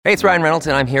Hey, it's Ryan Reynolds,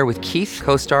 and I'm here with Keith,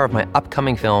 co-star of my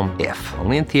upcoming film, If,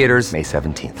 only in theaters May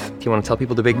 17th. Do you want to tell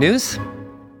people the big news?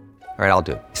 All right, I'll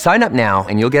do it. Sign up now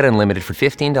and you'll get unlimited for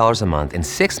 $15 a month and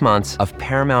 6 months of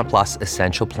Paramount Plus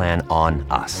Essential Plan on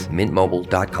us.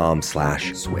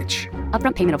 MintMobile.com/switch.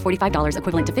 Upfront payment of $45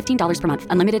 equivalent to $15 per month.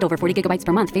 Unlimited over 40 gigabytes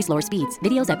per month. Face lower speeds.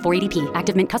 Videos at 480p.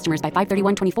 Active Mint customers by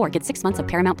 531.24 get 6 months of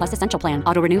Paramount Plus Essential Plan.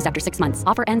 Auto renews after 6 months.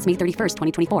 Offer ends May 31st,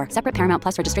 2024. Separate Paramount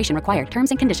Plus registration required. Terms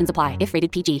and conditions apply if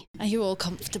rated PG. Are you all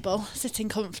comfortable? Sitting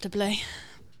comfortably?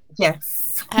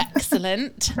 Yes.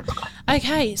 Excellent.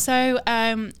 Okay, so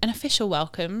an official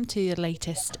welcome to the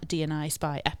latest D&I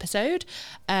Spy episode.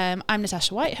 I'm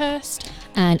Natasha Whitehurst.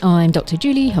 And I'm Dr.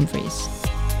 Julie Humphreys.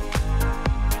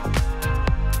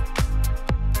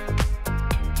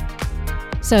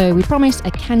 So we promised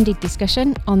a candid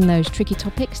discussion on those tricky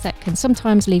topics that can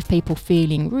sometimes leave people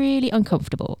feeling really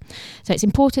uncomfortable. So it's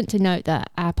important to note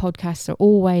that our podcasts are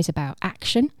always about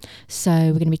action. So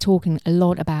we're going to be talking a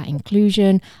lot about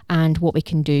inclusion and what we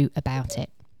can do about it.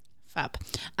 Fab.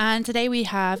 And today we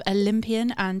have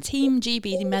Olympian and Team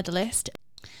GB medalist.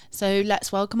 So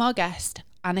let's welcome our guest,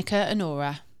 Anyika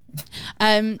Onuora.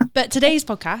 But today's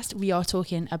podcast, we are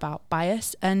talking about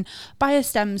bias, and bias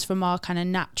stems from our kind of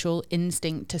natural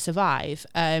instinct to survive.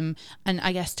 And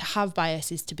I guess to have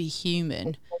bias is to be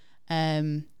human.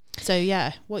 So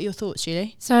yeah, what are your thoughts,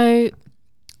 Julie? So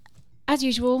as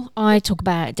usual, I talk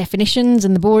about definitions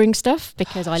and the boring stuff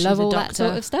because I love all that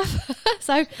sort of stuff.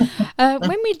 So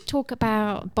when we talk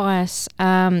about bias,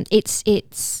 it's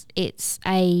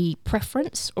a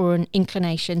preference or an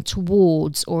inclination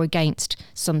towards or against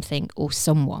something or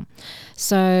someone.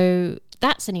 So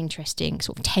that's an interesting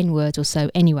sort of 10 words or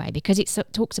so anyway, because it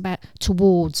talks about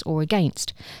towards or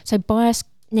against. So bias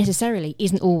necessarily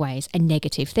isn't always a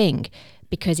negative thing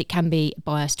because it can be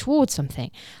biased towards something.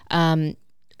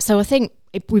 So I think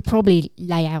we probably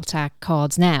lay out our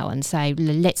cards now and say,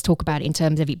 let's talk about it in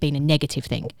terms of it being a negative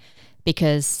thing,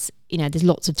 because, you know, there's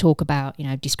lots of talk about, you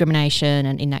know, discrimination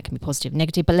and that can be positive and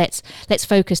negative. But let's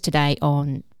focus today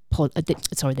on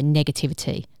the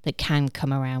negativity that can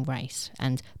come around race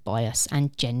and bias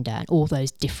and gender and all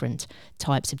those different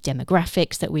types of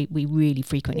demographics that we really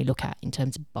frequently look at in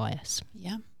terms of bias.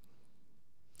 Yeah.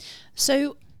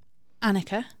 So,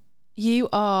 Anyika, you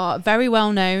are very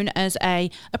well known as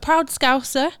a proud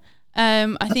Scouser.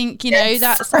 I think, you know,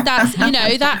 Yes. that's you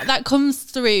know, that comes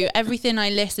through everything I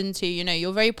listen to. You know,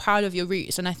 you're very proud of your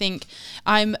roots, and I think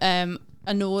I'm a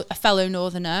fellow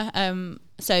Northerner.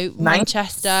 So Nice.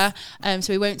 Manchester. So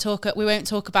we won't talk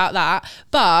about that.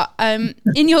 But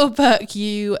in your book,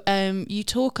 you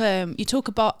talk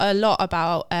about a lot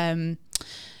about you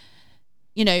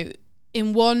know,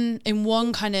 in one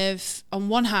kind of, on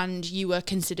one hand you were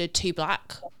considered too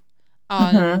black,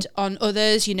 and on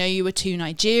others, you know, you were too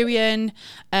Nigerian,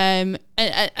 and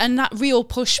that real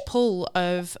push-pull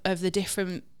of the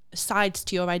different sides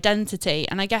to your identity.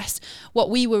 And I guess what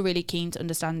we were really keen to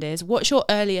understand is, what's your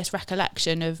earliest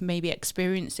recollection of maybe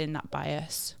experiencing that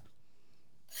bias?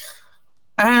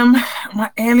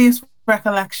 My earliest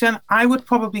recollection, I would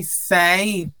probably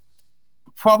say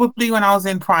when I was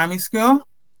in primary school,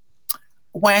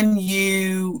 when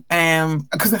you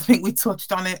because I think we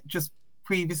touched on it just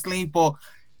previously, but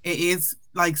it is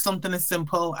like something as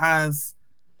simple as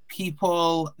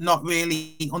people not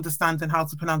really understanding how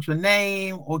to pronounce your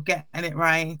name or getting it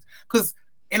right, because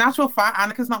in actual fact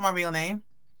Anika's not my real name.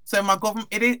 So my government,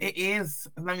 it is,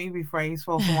 let me rephrase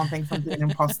for someone thinks I'm being an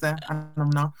imposter, and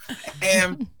I'm not.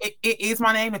 It is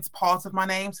my name, it's part of my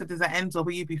name. So there's an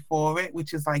NW before it,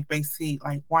 which is like basically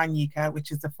like Anyika,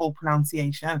 which is the full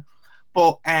pronunciation.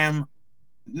 But no,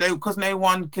 because no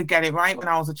one could get it right when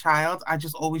I was a child, I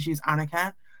just always used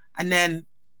Anyika. And then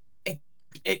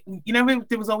you know,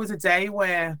 there was always a day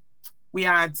where we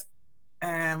had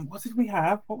what did we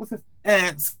have? What was it?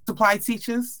 Supply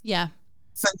teachers. Yeah.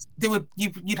 So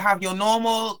you'd have your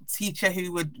normal teacher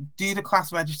who would do the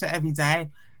class register every day.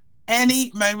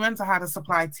 Any moment I had a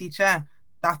supply teacher,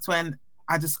 that's when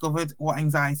I discovered what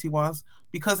anxiety was,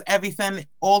 because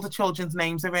all the children's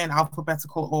names are in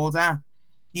alphabetical order.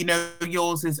 You know,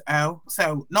 yours is O.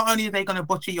 So not only are they going to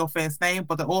butcher your first name,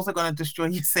 but they're also going to destroy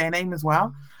your surname as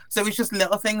well. So it's just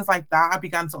little things like that I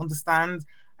began to understand.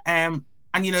 And,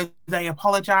 you know, they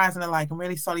apologize and they're like, I'm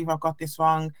really sorry if I've got this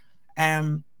wrong.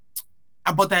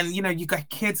 But then, you know, you got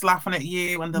kids laughing at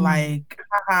you and they're like,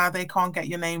 haha, they can't get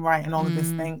your name right and all of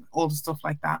this thing, all the stuff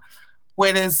like that.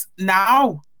 Whereas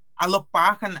now I look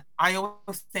back and I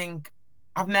always think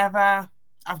I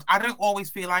don't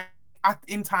always feel like at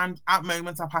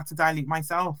moments I've had to dilute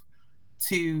myself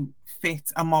to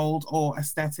fit a mold or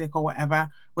aesthetic or whatever.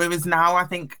 Whereas now I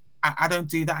think I don't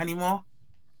do that anymore.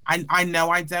 I know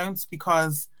I don't,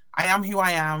 because I am who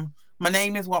I am. My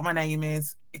name is what my name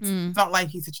is. It's not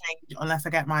likely to change unless I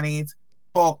get married.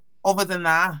 But other than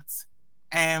that,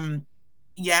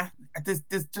 yeah,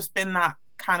 there's just been that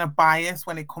kind of bias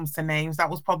when it comes to names. That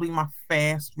was probably my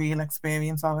first real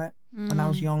experience of it when I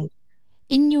was young.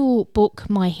 In your book,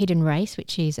 My Hidden Race,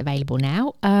 which is available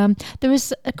now, there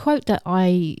was a quote that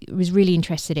I was really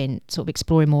interested in sort of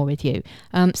exploring more with you.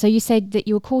 So you said that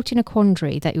you were caught in a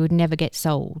quandary that would never get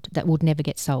solved,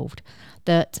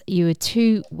 that you were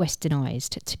too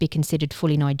westernized to be considered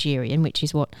fully Nigerian, which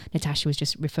is what Natasha was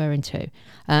just referring to.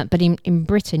 But in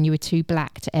Britain, you were too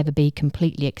black to ever be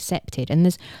completely accepted. And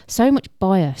there's so much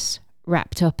bias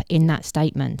wrapped up in that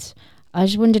statement. I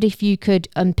just wondered if you could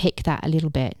unpick that a little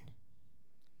bit.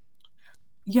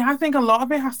 Yeah, I think a lot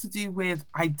of it has to do with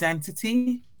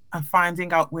identity and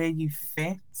finding out where you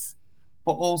fit,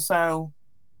 but also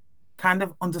kind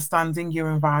of understanding your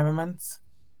environment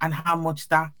and how much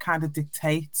that kind of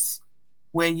dictates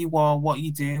where you are, what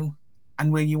you do,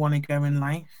 and where you want to go in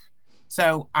life.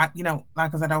 So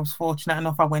like I said, I was fortunate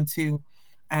enough. I went to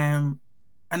an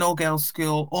all-girls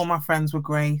school. All my friends were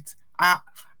great. I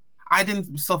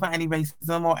didn't suffer any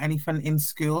racism or anything in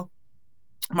school.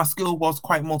 My school was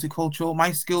quite multicultural.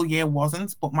 My school year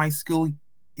wasn't, but my school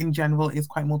in general is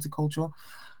quite multicultural.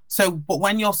 So, but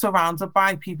when you're surrounded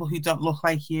by people who don't look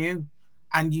like you,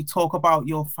 and you talk about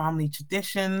your family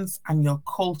traditions and your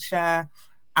culture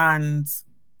and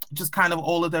just kind of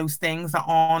all of those things that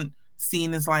aren't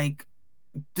seen as like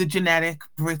the generic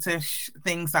British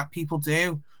things that people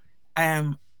do,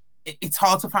 it's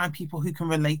hard to find people who can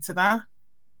relate to that.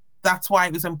 That's why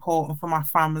it was important for my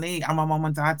family and my mom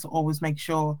and dad to always make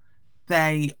sure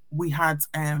we had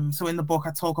so in the book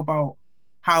I talk about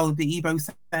how the Igbo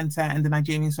Centre and the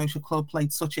Nigerian Social Club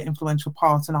played such an influential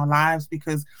part in our lives,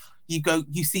 because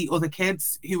you see other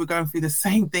kids who are going through the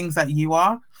same things that you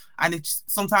are, and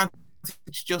sometimes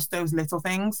it's just those little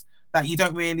things that you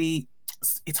don't really,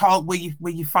 it's hard where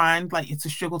you find like it's a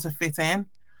struggle to fit in.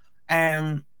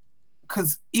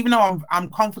 Because even though I'm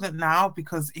confident now,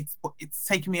 because it's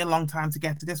taken me a long time to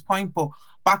get to this point, but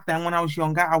back then when I was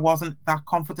younger, I wasn't that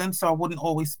confident, so I wouldn't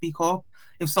always speak up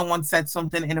if someone said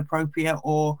something inappropriate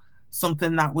or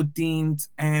something that would deemed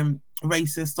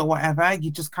racist or whatever.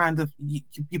 You just kind of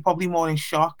you're probably more in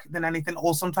shock than anything,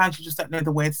 or sometimes you just don't know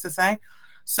the words to say.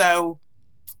 So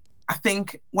I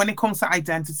think when it comes to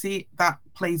identity, that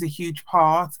plays a huge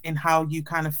part in how you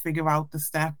kind of figure out the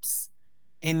steps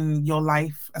in your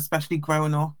life, especially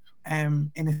growing up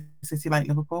in a city like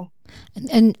Liverpool.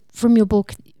 And from your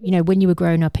book, when you were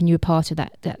growing up and you were part of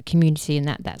that community and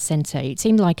that centre, it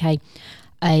seemed like a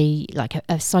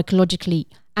psychologically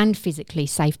and physically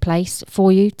safe place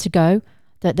for you to go.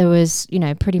 That there was,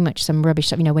 pretty much some rubbish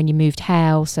stuff, when you moved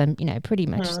house and, pretty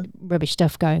much rubbish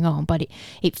stuff going on. But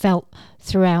it felt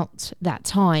throughout that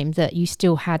time that you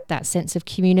still had that sense of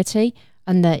community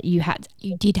and that you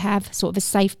did have sort of a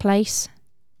safe place.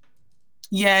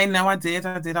 Yeah, no, I did.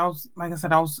 I was, like I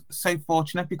said, I was so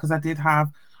fortunate because I did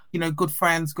have, good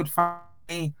friends, good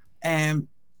family,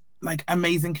 like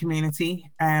amazing community.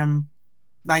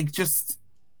 Like just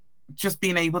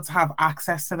being able to have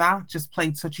access to that just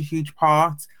played such a huge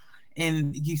part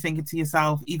in you thinking to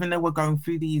yourself, even though we're going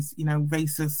through these,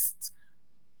 racist,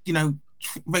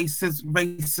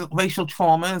 racial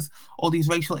traumas, all these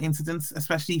racial incidents,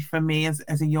 especially for me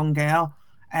as a young girl,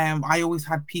 I always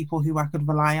had people who I could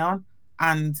rely on.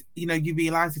 And, you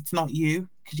realize it's not you,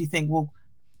 because you think, well,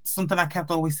 something I kept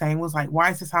always saying was like,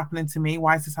 why is this happening to me?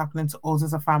 Why is this happening to us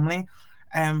as a family?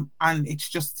 And it's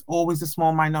just always a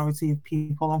small minority of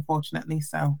people, unfortunately.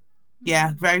 So,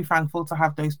 yeah, very thankful to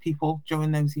have those people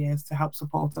during those years to help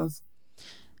support us.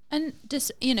 And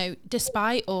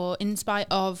despite or in spite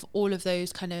of all of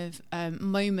those kind of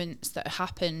moments that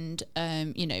happened,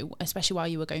 especially while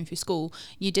you were going through school,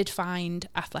 you did find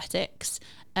athletics,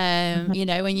 and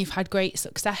you've had great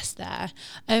success there.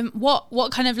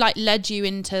 What kind of like led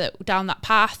you down that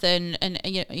path? And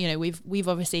we've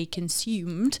obviously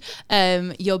consumed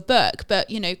your book, but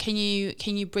can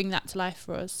you bring that to life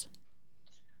for us?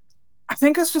 I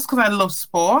think it's just because I love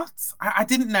sports. I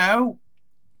didn't know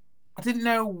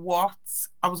what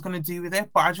I was going to do with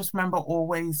it, but I just remember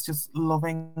always just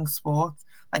loving sport.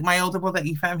 Like my older brother,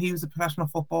 Ethan, he was a professional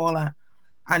footballer.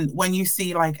 And when you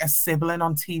see like a sibling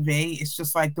on TV, it's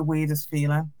just like the weirdest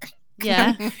feeling.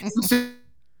 Yeah. It's just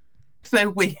so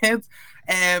weird.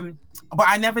 But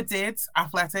I never did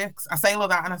athletics. I say all of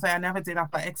that and I say I never did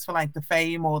athletics for like the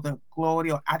fame or the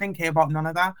glory, or I didn't care about none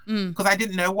of that because I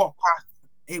didn't know what path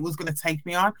it was going to take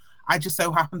me on. I just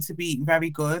so happened to be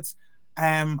very good.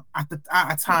 At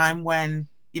a time when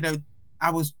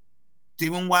I was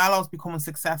doing well. I was becoming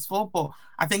successful. But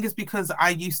I think it's because I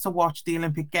used to watch the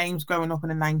Olympic Games growing up in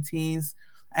the 90s.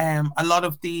 A lot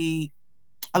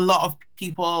of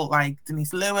people like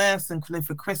Denise Lewis and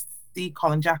Clifford Christie,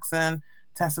 Colin Jackson,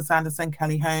 Tessa Sanderson,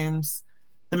 Kelly Holmes,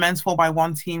 the men's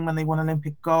 4x1 team when they won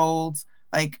Olympic gold,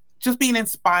 like just being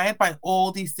inspired by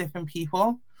all these different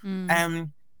people.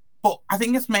 But I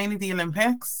think it's mainly the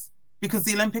Olympics, because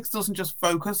the Olympics doesn't just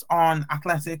focus on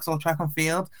athletics or track and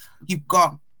field. You've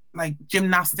got like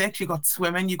gymnastics, you've got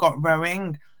swimming, you've got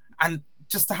rowing, and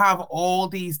just to have all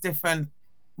these different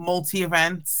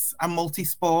multi-events and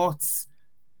multi-sports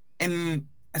in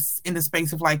the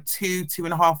space of like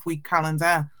 2.5 week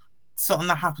calendar, something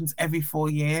that happens every 4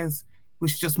 years,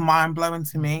 was just mind-blowing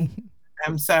to me.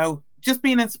 So just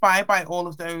being inspired by all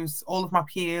of my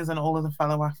peers and all of the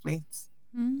fellow athletes.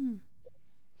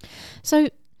 So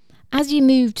as you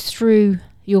moved through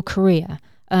your career,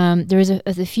 there is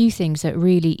a few things that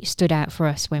really stood out for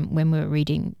us when we were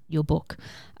reading your book,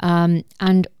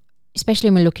 and especially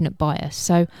when we're looking at bias.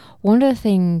 So one of the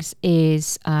things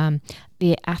is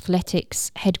the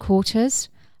athletics headquarters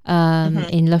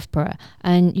in Loughborough,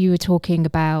 and you were talking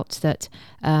about that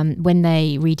when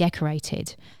they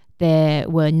redecorated, there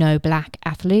were no black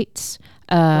athletes.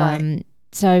 Right.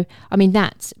 So I mean,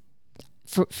 that's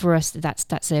for us,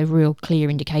 that's a real clear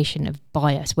indication of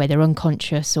bias, whether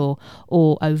unconscious or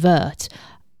overt.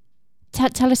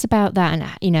 Tell us about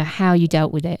that, and how you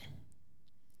dealt with it.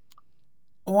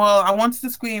 Well, I wanted to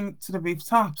scream to the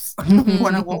rooftops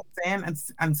when I walked in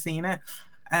and seen it.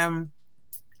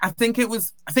 I think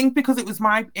because it was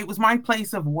my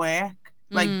place of work.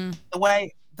 Like the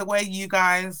way you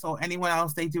guys or anyone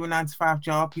else, they do a 9-to-5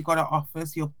 job. You got an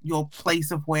office, your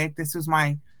place of work. This was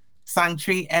my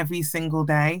sanctuary every single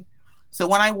day. So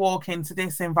when I walk into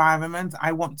this environment,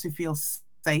 I want to feel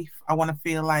safe. I want to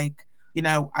feel like, I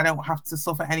don't have to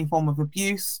suffer any form of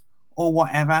abuse or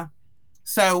whatever.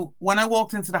 So when I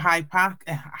walked into the High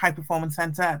Performance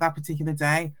Center that particular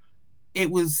day,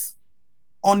 it was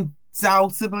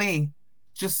undoubtedly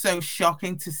just so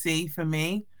shocking to see for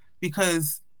me,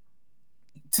 because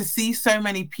to see so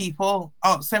many people,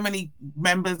 so many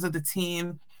members of the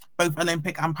team, both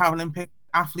Olympic and Paralympic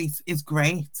athletes, is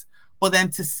great. But then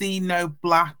to see no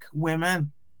black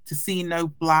women, to see no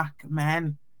black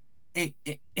men, it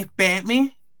burnt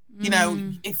me.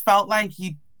 It felt like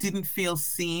you didn't feel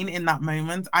seen in that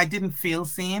moment. I didn't feel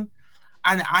seen.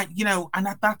 And and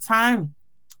at that time,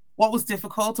 what was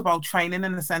difficult about training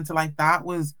in a center like that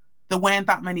was there weren't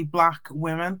that many black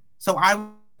women. So I was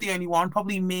the only one,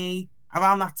 probably me,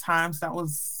 around that time. So that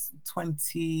was between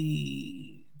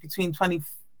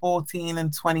 2014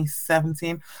 and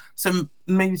 2017. So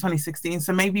maybe 2016.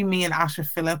 So maybe me and Asha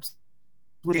Phillips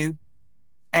would do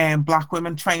black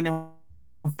women training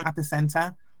at the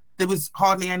center. There was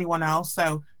hardly anyone else.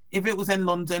 So if it was in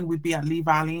London, we'd be at Lee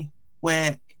Valley,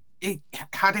 where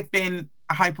had it been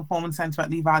a high performance center at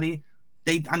Lee Valley,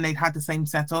 they'd had the same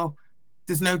setup.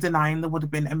 There's no denying there would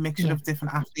have been a mixture of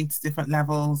different athletes, different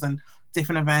levels and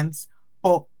different events.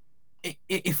 But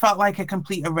it felt like a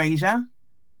complete erasure.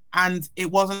 And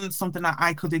it wasn't something that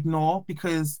I could ignore,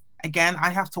 because again,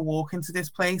 I have to walk into this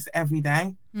place every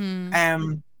day.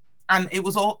 And it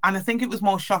was and I think it was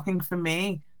more shocking for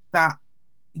me that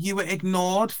you were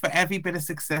ignored for every bit of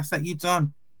success that you'd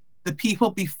done. The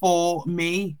people before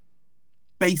me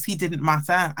basically didn't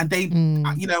matter. And they,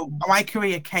 my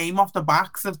career came off the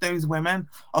backs of those women,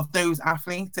 of those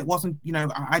athletes. It wasn't,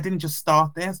 I didn't just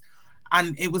start this.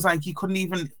 And it was like, you couldn't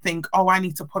even think, I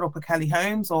need to put up a Kelly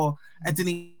Holmes or a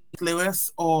Denise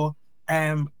Lewis or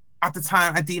at the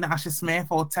time, Adina Asher-Smith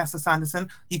or Tessa Sanderson.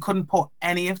 You couldn't put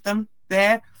any of them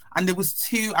there. And there was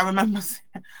two, I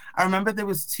remember there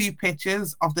was two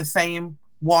pictures of the same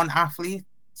one athlete,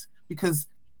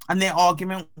 and their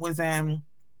argument was, they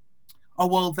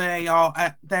are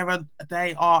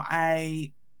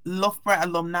a Loughborough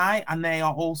alumni and they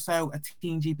are also a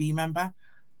Team GB member.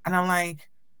 And I'm like,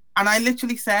 and I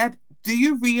literally said, do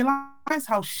you realize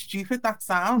how stupid that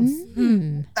sounds?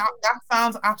 That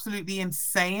sounds absolutely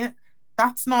insane.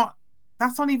 That's not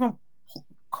even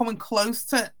coming close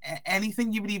to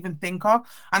anything you would even think of.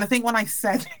 And I think when I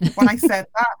said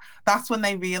that, that's when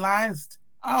they realized,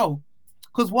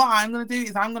 because what I'm going to do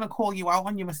is I'm going to call you out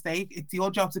on your mistake. It's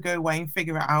your job to go away and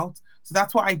figure it out. So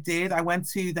that's what I did. I went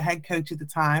to the head coach at the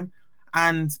time,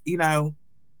 and I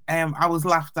was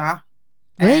laughed at.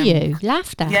 Were you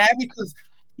laughed at?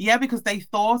 Yeah, because they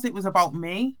thought it was about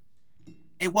me.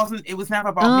 It wasn't. It was never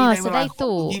about me. They were like,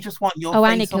 thought, you just want your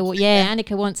face Annika.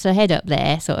 Annika wants her head up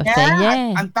there, sort of thing.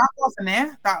 Yeah, and that wasn't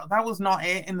it. That was not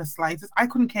it in the slightest. I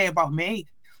couldn't care about me.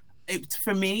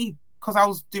 For me, because I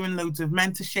was doing loads of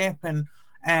mentorship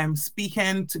and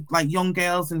speaking to like young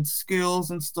girls in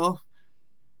schools and stuff.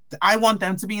 I want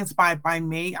them to be inspired by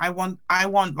me. I want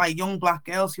like young Black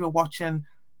girls who are watching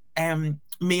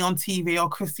me on TV or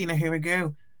Christina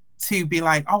Hirigu to be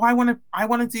like, oh, I want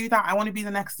to do that. I want to be the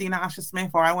next Dina Asher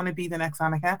Smith, or I want to be the next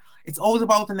Anyika. It's always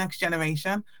about the next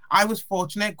generation. I was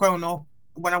fortunate growing up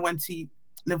when I went to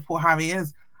Liverpool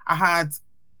Harriers. I had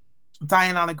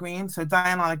Diana Green. So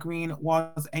Diana Green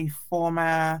was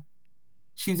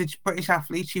she was a British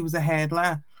athlete. She was a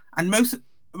hurdler, and most of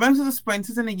the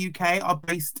sprinters in the UK are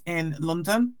based in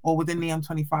London or within the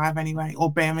M25 anyway,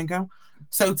 or Birmingham.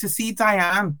 So to see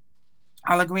Diane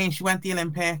Green, she went to the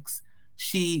Olympics.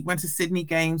 She went to Sydney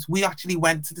Games. We actually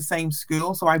went to the same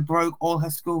school, so I broke all her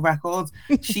school records.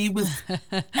 She was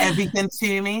everything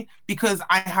to me because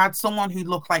I had someone who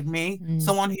looked like me,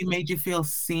 someone who made you feel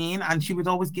seen, and she would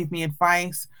always give me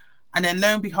advice. And then lo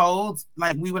and behold,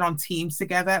 like we were on teams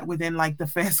together within like the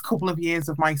first couple of years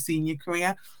of my senior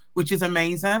career, which is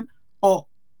amazing. But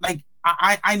like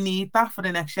I need that for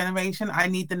the next generation. I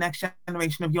need the next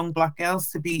generation of young Black girls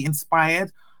to be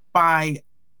inspired by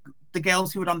the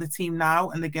girls who are on the team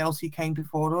now and the girls who came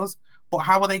before us. But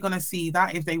how are they going to see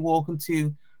that if they walk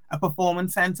into a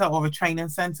performance centre or a training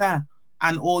centre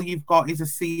and all you've got is a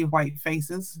sea of white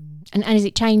faces? And has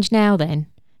it changed now then?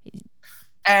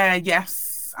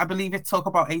 Yes, I believe it took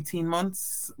about 18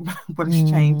 months, but it's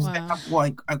changed. Wow. They have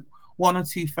like one or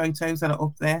two photos that are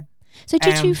up there. So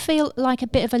did you feel like a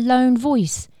bit of a lone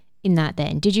voice in that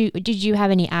then? Did you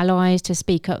have any allies to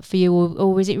speak up for you,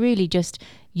 or was it really just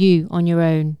you on your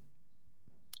own?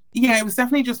 Yeah, it was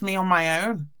definitely just me on my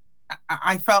own.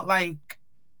 I felt like,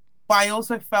 but I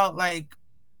also felt like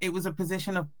it was a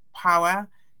position of power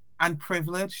and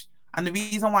privilege. And the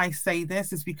reason why I say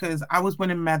this is because I was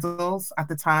winning medals at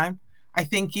the time. I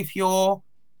think if you're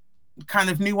kind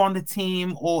of new on the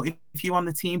team, or if you're on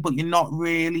the team but you're not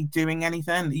really doing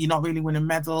anything, you're not really winning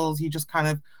medals, you're just kind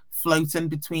of floating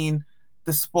between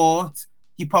the sport,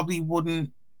 you probably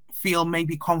wouldn't feel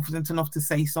maybe confident enough to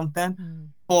say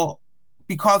something. But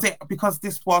because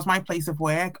this was my place of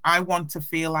work, I want to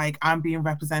feel like I'm being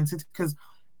represented, because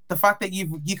the fact that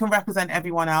you can represent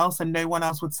everyone else and no one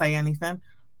else would say anything.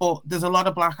 But there's a lot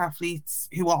of Black athletes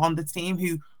who are on the team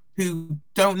who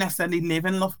don't necessarily live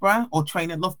in Loughborough or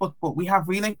train at Loughborough, but we have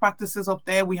relay practices up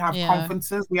there, we have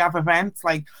conferences, we have events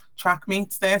like track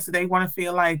meets there, so they want to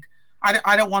feel like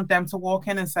I don't want them to walk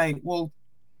in and say, well,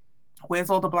 where's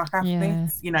all the Black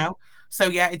athletes, you know? So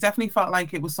yeah, it definitely felt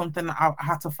like it was something I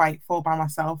had to fight for by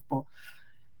myself, but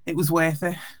it was worth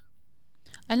it.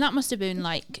 And that must have been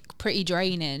like pretty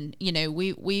draining. You know,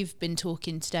 we've been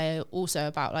talking today also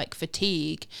about like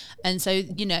fatigue, and so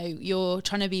you know you're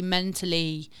trying to be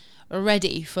mentally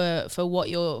ready for what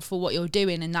you're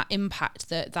doing, and that impact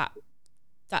that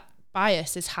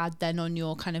bias has had then on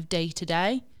your kind of day to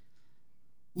day.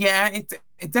 Yeah,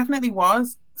 it definitely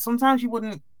was. Sometimes you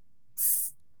wouldn't.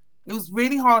 It was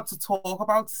really hard to talk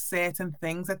about certain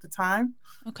things at the time.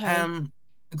 Okay.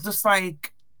 Just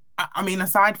like, I mean,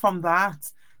 aside from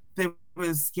that, there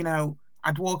was, you know,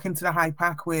 I'd walk into the high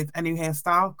pack with a new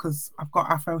hairstyle because I've got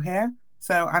Afro hair.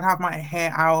 So I'd have my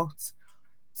hair out.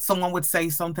 Someone would say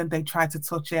something, they'd try to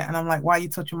touch it. And I'm like, why are you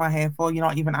touching my hair for? You're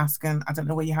not even asking. I don't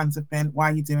know where your hands have been.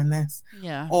 Why are you doing this?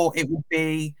 Yeah. Or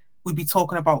we'd be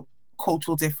talking about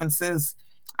cultural differences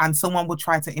and someone would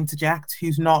try to interject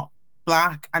who's not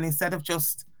Black. And instead of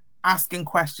just asking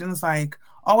questions like,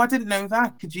 oh, I didn't know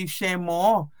that, could you share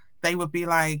more? They would be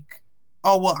like,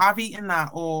 oh, well, I've eaten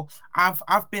that, or I've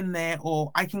been there,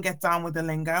 or I can get down with the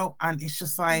lingo. And it's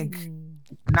just like,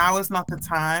 now is not the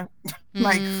time.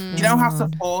 Like, you don't have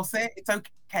to force it. It's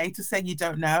okay to say you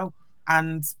don't know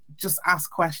and just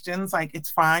ask questions. Like, it's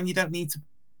fine. You don't need to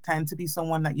pretend to be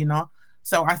someone that you're not.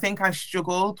 So I think I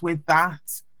struggled with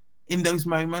that in those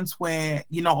moments where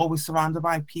you're not always surrounded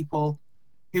by people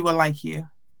who are like you.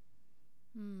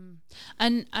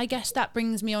 And I guess that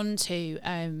brings me on to,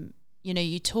 you know,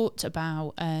 you talked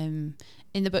about, in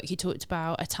the book, you talked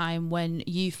about a time when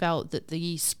you felt that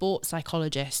the sports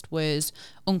psychologist was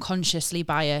unconsciously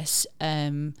biased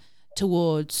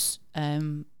towards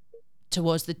the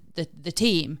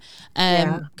team.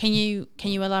 Can you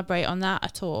elaborate on that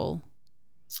at all?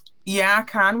 Yeah, I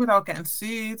can without getting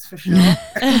sued, for sure.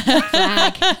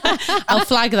 Flag. I'll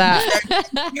flag that.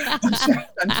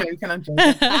 I'm joking.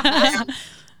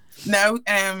 No,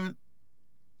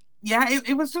 yeah,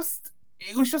 it was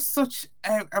just such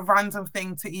a random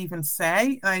thing to even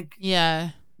say. Like, yeah,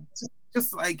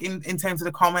 just like in terms of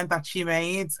the comment that she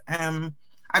made. I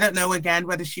don't know again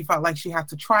whether she felt like she had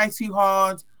to try too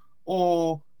hard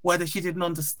or whether she didn't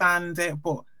understand it,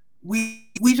 but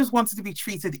we we just wanted to be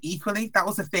treated equally. That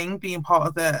was the thing, being part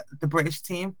of the British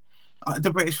team,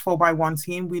 the British 4x1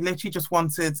 team. We literally just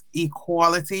wanted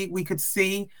equality. We could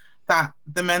see that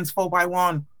the men's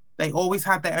 4x1, they always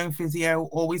had their own physio,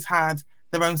 always had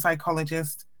their own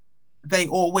psychologist. They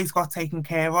always got taken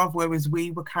care of, whereas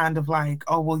we were kind of like,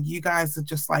 oh, well, you guys are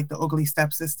just like the ugly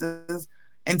stepsisters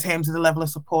in terms of the level of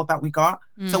support that we got.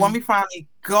 So when we finally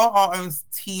got our own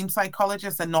team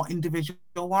psychologists and not individual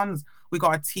ones, we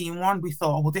got a team one. We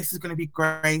thought, oh, well, this is going to be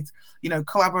great,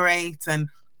 collaborate and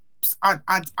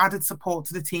added support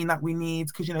to the team that we need.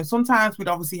 Because, sometimes we'd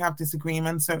obviously have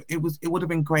disagreements. So it would have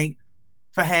been great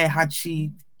for her had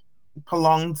she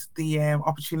prolonged the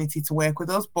opportunity to work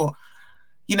with us. But,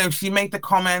 she made the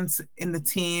comments in the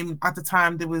team. At the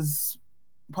time, there was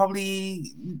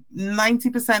probably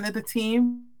 90% of the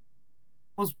team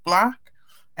was Black,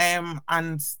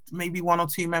 and maybe 1 or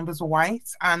 2 members were white.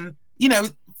 And,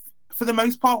 for the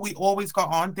most part, we always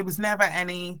got on. There was never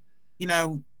any,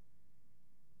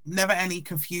 never any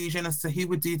confusion as to who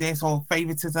would do this or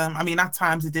favoritism. I mean, at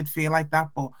times it did feel like that,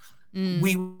 but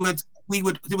we would,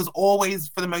 there was always,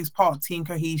 for the most part, team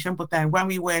cohesion. But then when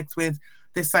we worked with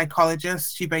this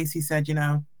psychologist, she basically said,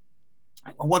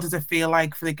 what does it feel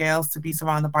like for the girls to be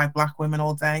surrounded by Black women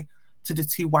all day, to the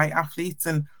 2 white athletes?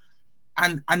 And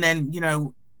then,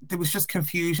 there was just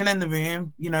confusion in the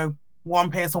room.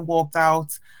 One person walked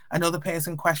out, another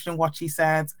person questioned what she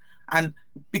said. And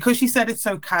because she said it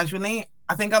so casually,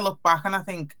 I think I look back and I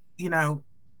think,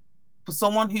 for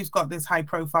someone who's got this high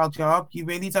profile job, you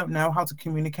really don't know how to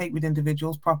communicate with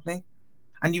individuals properly.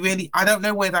 And I don't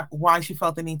know why she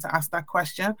felt the need to ask that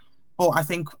question. But I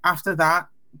think after that,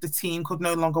 the team could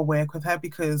no longer work with her,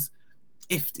 because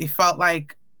if it felt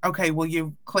like, okay, well,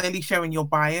 you're clearly showing your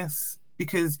bias,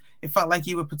 because it felt like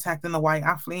you were protecting the white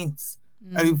athletes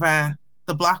over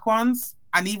the Black ones.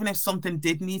 And even if something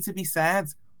did need to be said,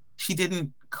 she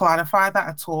didn't clarify that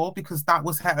at all, because that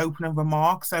was her opening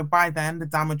remark. So by then the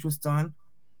damage was done.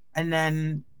 And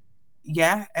then,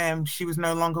 she was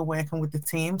no longer working with the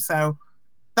team. So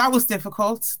that was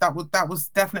difficult. That was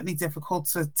definitely difficult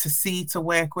to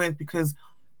work with, because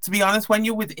to be honest, when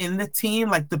you're within the team,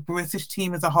 like the British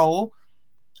team as a whole,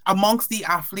 amongst the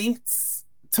athletes,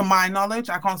 to my knowledge,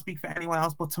 I can't speak for anyone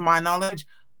else, but to my knowledge,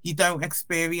 you don't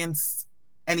experience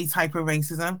any type of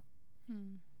racism.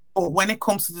 But when it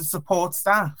comes to the support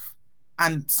staff,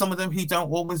 and some of them who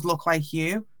don't always look like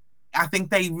you, I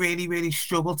think they really, really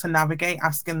struggle to navigate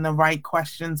asking the right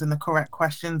questions and the correct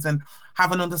questions and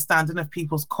have an understanding of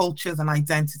people's cultures and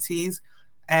identities.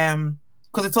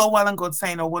 Because it's all well and good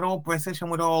saying, oh, we're all British and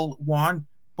we're all one,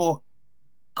 but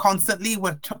constantly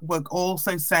we're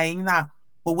also saying that,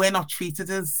 well, we're not treated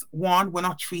as one, we're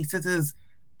not treated as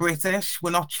British,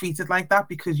 we're not treated like that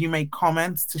because you make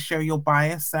comments to show your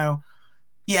bias. So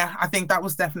yeah, I think that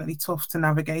was definitely tough to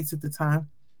navigate at the time.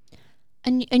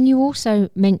 And you also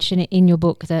mention it in your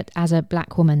book that as a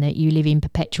Black woman that you live in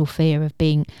perpetual fear of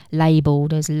being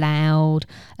labelled as loud,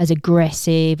 as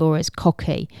aggressive or as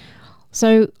cocky.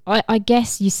 So I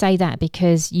guess you say that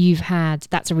because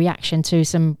that's a reaction to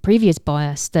some previous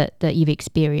bias that you've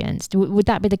experienced. Would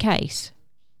that be the case?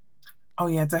 Oh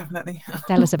yeah, definitely.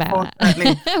 Tell us about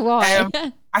that.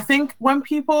 Why? I think when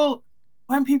people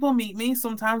meet me,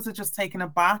 sometimes they're just taken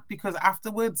aback, because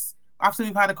after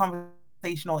we've had a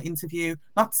conversation or interview,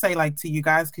 not to say like to you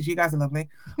guys, because you guys are lovely,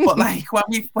 but like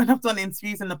when I've done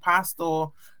interviews in the past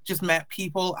or just met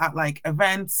people at like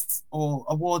events or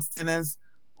awards dinners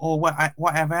or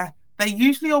whatever, they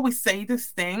usually always say this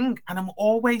thing, and I'm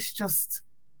always just,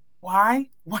 why?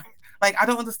 Like, I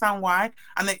don't understand why.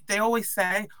 And they always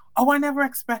say, oh, I never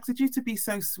expected you to be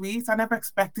so sweet, I never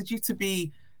expected you to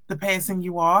be the person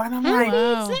you are. And I'm like,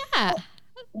 what's that?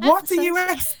 What do you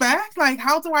expect? Like,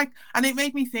 and it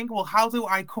made me think, well, how do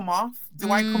I come off?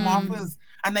 Do I come off as,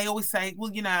 and they always say,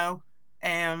 well,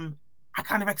 I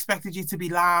kind of expected you to be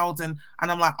loud. And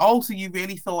I'm like, oh, so you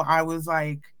really thought I was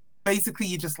like, basically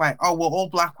you're just like, oh, well, all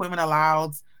Black women are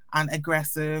loud and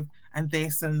aggressive and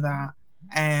this and that.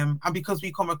 And because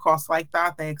we come across like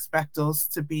that, they expect us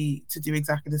to do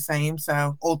exactly the same.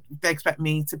 So, or they expect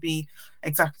me to be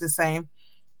exactly the same.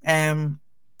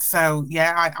 So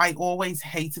yeah, I always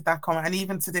hated that comment, and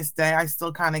even to this day I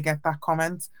still kind of get that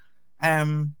comment,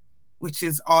 which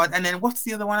is odd. And then what's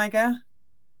the other one I get?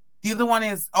 The other one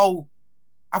is, oh,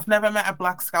 I've never met a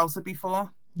Black Scouser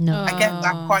before. No, I get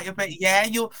that quite a bit. Yeah,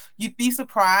 you'd be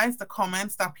surprised the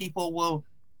comments that people will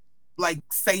like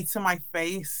say to my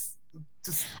face.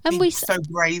 Just and be so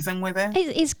brazen with it.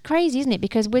 It's crazy, isn't it?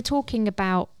 Because we're talking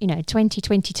about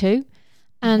 2022.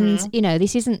 And,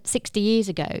 this isn't 60 years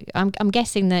ago. I'm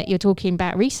guessing that you're talking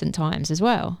about recent times as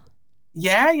well.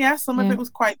 Yeah. Some of it was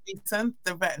quite recent.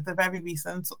 The very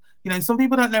recent. Some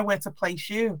people don't know where to place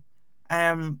you,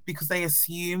 because they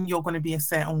assume you're going to be a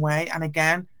certain way. And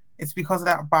again, it's because of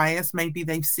that bias. Maybe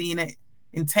they've seen it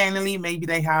internally. Maybe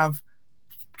they have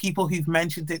people who've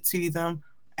mentioned it to them.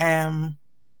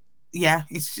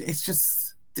 It's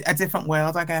just a different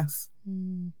world, I guess.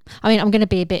 I mean, I'm going to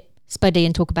be a bit spuddy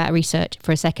and talk about research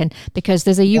for a second, because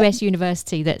there's a US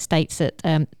university that states that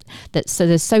so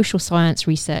there's social science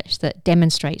research that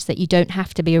demonstrates that you don't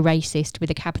have to be a racist with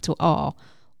a capital R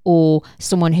or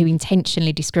someone who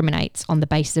intentionally discriminates on the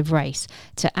basis of race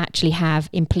to actually have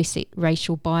implicit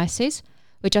racial biases,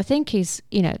 which I think is,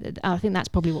 I think that's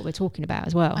probably what we're talking about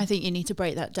as well. I think you need to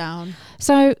break that down.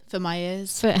 So for my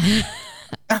ears. So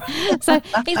it's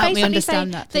help me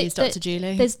understand that, please, Dr.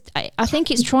 Julie. I think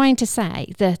it's trying to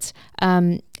say that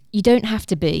you don't have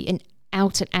to be an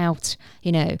out and out,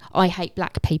 I hate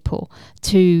black people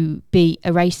to be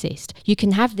a racist. You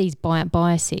can have these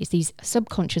biases, these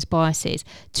subconscious biases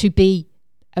to be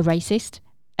a racist.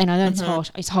 And I know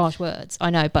it's harsh words, I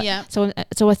know, but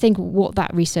so I think what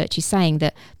that research is saying,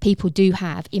 that people do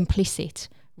have implicit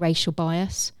racial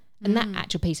bias, and that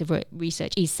actual piece of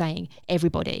research is saying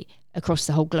everybody across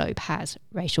the whole globe has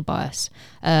racial bias,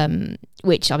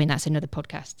 which, I mean, that's another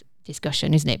podcast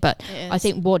discussion, isn't it? But I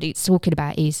think what it's talking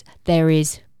about is there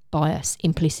is bias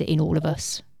implicit in all of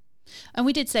us. And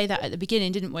we did say that at the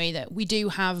beginning, didn't we? That we do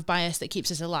have bias that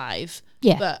keeps us alive.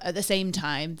 Yeah. But at the same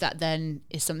time, that then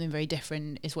is something very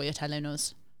different, is what you're telling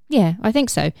us. Yeah, I think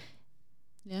so.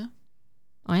 Yeah.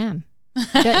 I am.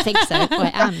 I don't think so.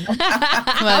 I am.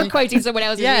 I'm quoting someone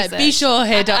else's research. Be sure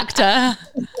here, doctor. Well,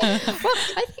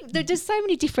 I think there's so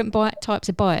many different types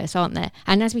of bias, aren't there?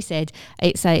 And as we said,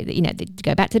 it's to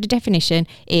go back to the definition,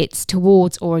 it's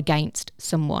towards or against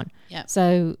someone. Yeah.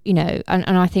 So,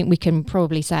 and I think we can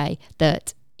probably say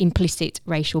that implicit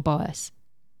racial bias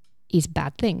is a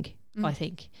bad thing, I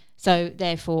think. So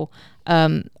therefore,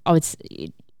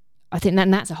 I think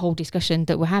that's a whole discussion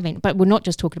that we're having. But we're not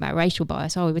just talking about racial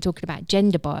bias, are we? We're talking about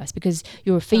gender bias, because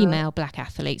you're a female black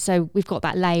athlete. So we've got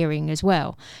that layering as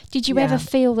well. Did you ever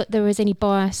feel that there was any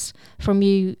bias from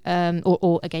you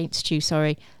or against you,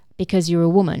 because you're a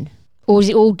woman? Or is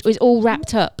it all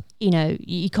wrapped up?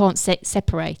 You can't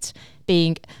separate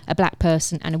being a black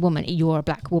person and a woman. You're a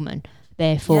black woman,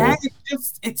 therefore. Yeah,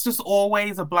 it's just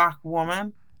always a black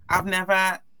woman. I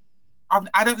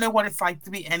don't know what it's like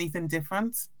to be anything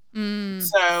different.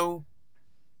 So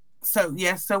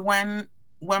when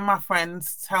my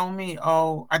friends tell me,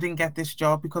 oh, I didn't get this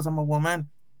job because I'm a woman,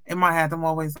 in my head I'm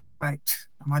always like,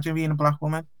 imagine being a black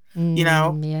woman,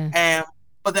 Yeah.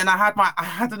 But then I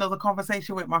had another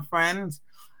conversation with my friend,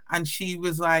 and she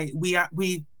was like,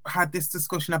 we had this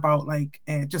discussion about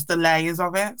just the layers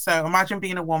of it. So imagine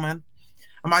being a woman,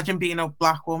 imagine being a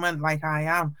black woman like I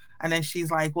am, and then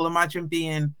she's like, well, imagine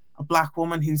being a black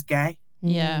woman who's gay.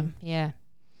 Yeah.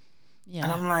 And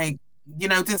I'm like,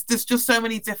 there's just so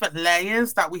many different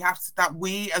layers that we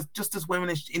as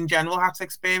women in general have to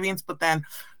experience. But then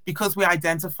because we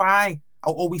identify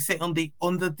or we sit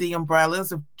under the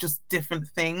umbrellas of just different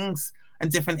things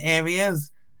and different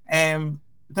areas,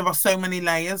 there are so many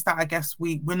layers that I guess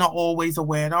we're not always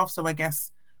aware of. So I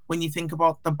guess when you think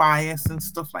about the bias and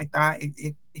stuff like that,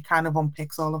 it kind of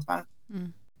unpicks all of that.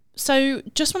 So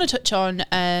just want to touch on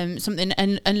something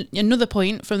and another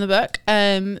point from the book.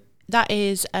 That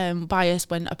is bias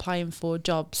when applying for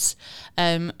jobs.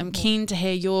 I'm keen to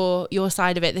hear your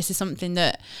side of it. This is something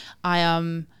that I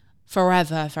am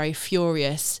forever very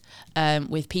furious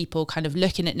with people kind of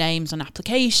looking at names on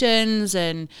applications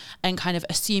and kind of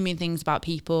assuming things about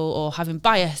people or having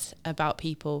bias about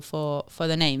people for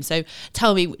the name. So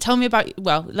tell me about,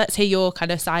 let's hear your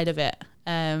kind of side of it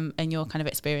and your kind of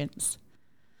experience.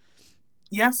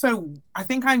 Yeah, so I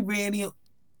think I really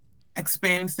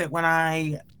experienced it when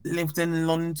I lived in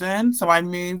London. So I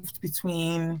lived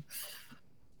in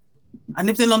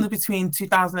London between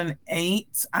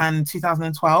 2008 and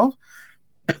 2012.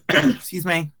 Excuse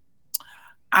me.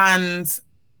 And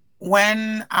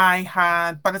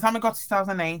by the time I got to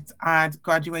 2008, I'd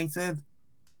graduated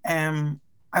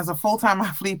as a full-time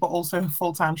athlete, but also a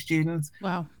full-time student.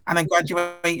 Wow. And I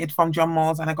graduated from John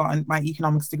Moores and I got my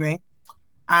economics degree.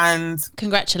 And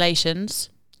congratulations.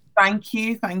 Thank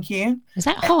you. Is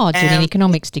that hard in an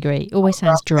economics degree? It always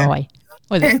sounds dry.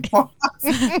 It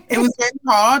was very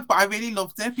hard, but I really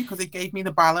loved it because it gave me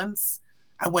the balance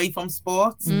away from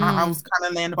sports. I was kind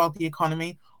of learning about the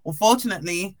economy.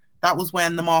 Unfortunately, that was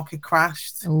when the market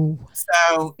crashed. Ooh.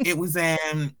 So it was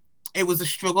a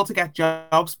struggle to get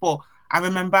jobs, but I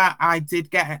remember I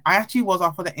actually was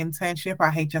offered an internship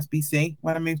at HSBC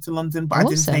when I moved to London, but I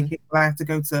didn't Awesome. take it. I had to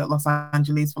go to Los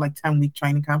Angeles for like 10-week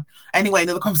training camp. Anyway,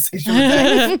 another conversation with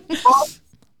that. But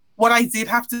what I did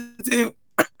have to do,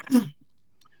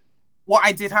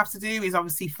 is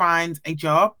obviously find a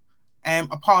job,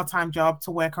 a part-time job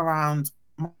to work around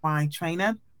my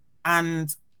training.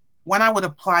 And when I would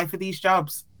apply for these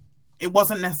jobs, it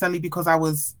wasn't necessarily because I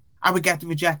would get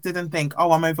rejected and think,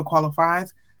 oh, I'm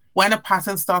overqualified. When a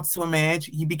pattern starts to emerge,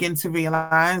 you begin to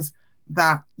realize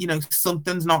that,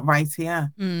 something's not right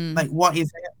here. Like, what is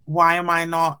it? Why am I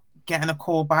not getting a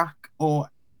call back or,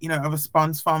 a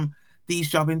response from these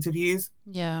job interviews?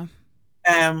 Yeah.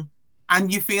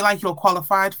 And you feel like you're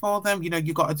qualified for them.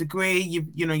 You got a degree,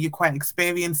 you're quite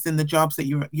experienced in the jobs that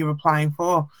you're applying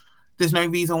for. There's no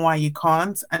reason why you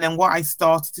can't. And then what I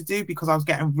started to do, because I was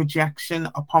getting rejection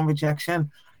upon rejection,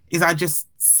 is I just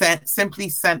simply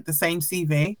sent the same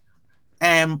CV.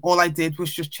 All I did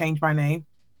was just change my name.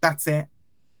 That's it.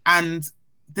 And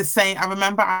I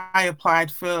remember I applied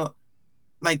for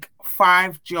like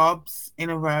 5 jobs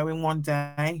in a row in one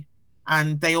day,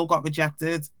 and they all got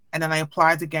rejected. And then I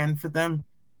applied again for them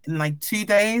in like 2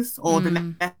 days or the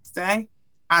next day.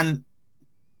 And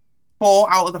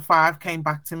 4 out of the 5 came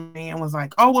back to me and was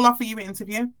like, oh, we'll offer you an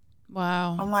interview.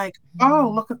 Wow. I'm like,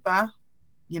 oh, look at that,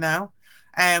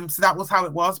 So that was how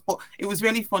it was. But it was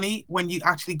really funny when you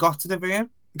actually got to the room,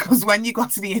 because when you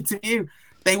got to the interview,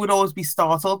 they would always be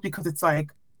startled, because it's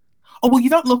like, oh, well,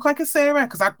 you don't look like a Sarah,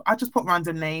 because I just put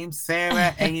random names,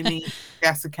 Sarah, Amy,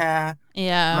 Jessica,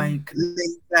 like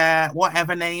Lisa,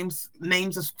 whatever names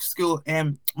of school,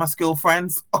 my school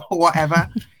friends or whatever.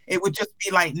 It would just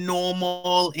be like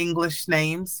normal English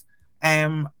names.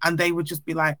 And they would just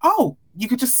be like, oh, you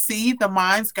could just see the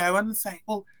minds going and say,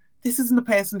 well, this isn't the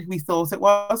person who we thought it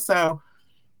was. So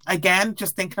again,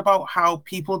 just thinking about how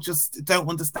people just don't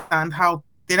understand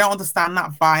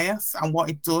that bias and what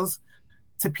it does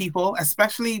to people,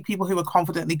 especially people who are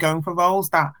confidently going for roles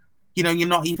that, you're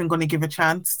not even going to give a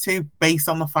chance to, based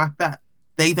on the fact that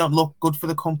they don't look good for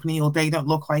the company, or they don't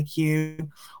look like you,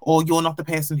 or you're not the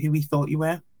person who we thought you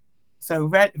were. So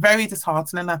very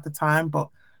disheartening at the time, but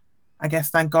I guess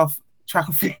thank God track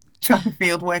and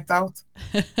field worked out.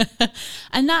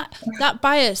 And that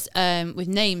bias with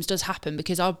names does happen,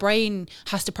 because our brain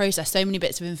has to process so many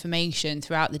bits of information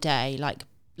throughout the day, like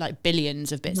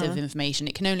billions of bits of information.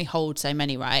 It can only hold so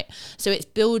many, right? So it's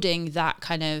building that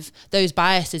kind of those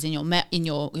biases in your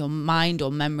mind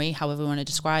or memory, however you want to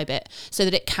describe it, so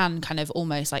that it can kind of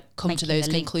almost like come to those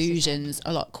conclusions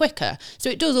a lot quicker. So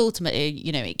it does ultimately,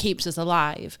 it keeps us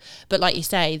alive. But like you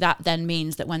say, that then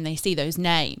means that when they see those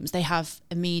names, they have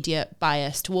immediate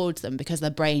bias towards them, because their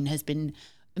brain has been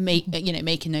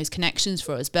making those connections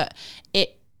for us. But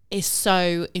it is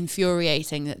so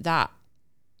infuriating that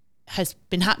has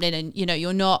been happening, and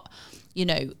you're not,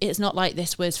 it's not like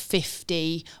this was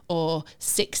 50 or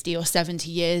 60 or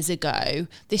 70 years ago.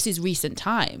 This is recent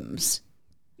times.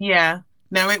 Yeah,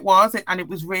 no, it was, and it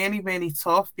was really, really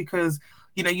tough, because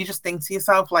you just think to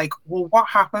yourself, like, well, what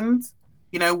happened?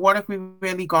 What have we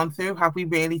really gone through? Have we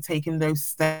really taken those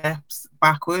steps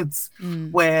backwards,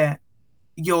 where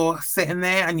you're sitting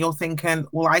there and you're thinking,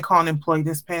 well, I can't employ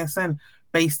this person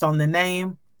based on the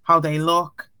name, how they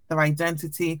look, their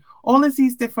identity, all of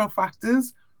these different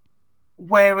factors.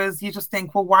 Whereas you just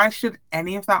think, well, why should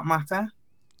any of that matter?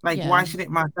 Like, why should it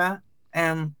matter?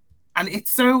 And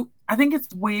it's I think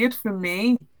it's weird for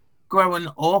me growing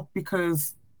up,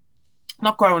 because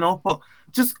not growing up, but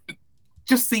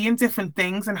just seeing different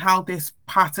things and how this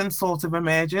pattern sort of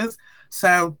emerges.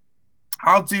 So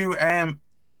I'll do a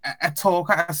talk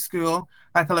at a school,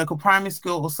 like a local primary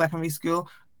school or secondary school.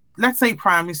 Let's say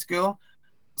primary school.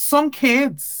 Some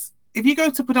kids, if you go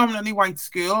to predominantly white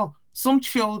school, some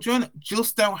children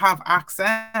just don't have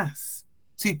access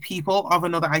to people of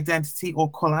another identity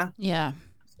or color. Yeah.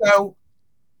 So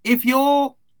if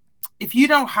you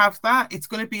don't have that, it's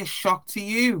going to be a shock to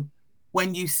you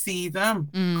when you see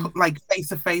them like face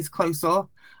to face, close up.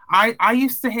 I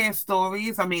used to hear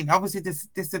stories. I mean, obviously this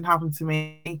didn't happen to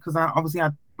me, because I obviously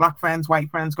had black friends,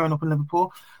 white friends growing up in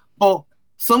Liverpool. But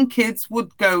some kids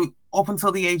would go up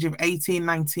until the age of 18,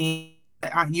 19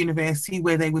 at university,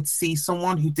 where they would see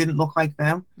someone who didn't look like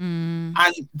them, and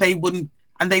they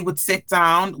would sit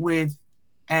down with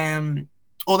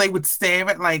or they would stare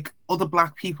at like other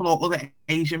black people or other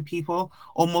Asian people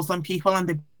or Muslim people, and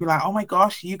they'd be like, oh my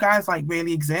gosh, you guys like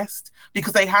really exist,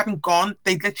 because they'd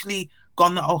literally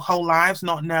gone their whole lives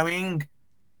not knowing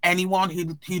anyone who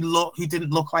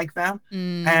didn't look like them.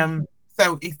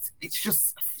 So it's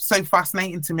just so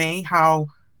fascinating to me how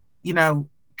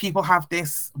people have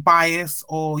this bias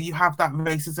or you have that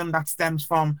racism that stems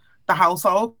from the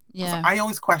household. Yeah. I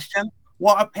always question,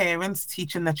 what are parents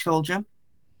teaching their children?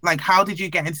 Like, how did you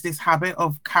get into this habit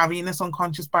of carrying this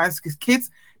unconscious bias? Because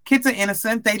kids are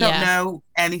innocent. They don't know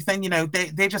anything.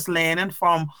 They're just learning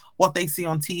from what they see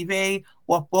on TV,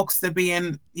 what books they're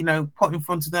being, put in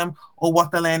front of them, or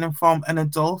what they're learning from an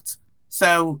adult.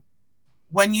 So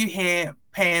when you hear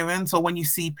parents or when you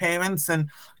see parents and,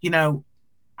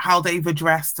 how they've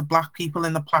addressed Black people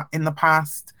in the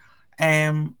past,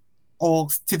 or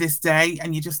to this day,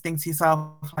 and you just think to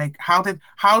yourself, like, how did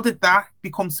that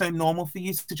become so normal for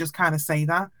you to just kind of say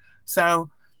that? So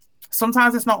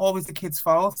sometimes it's not always the kid's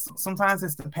fault. Sometimes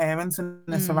it's the parents and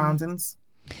their surroundings.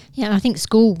 Yeah, and I think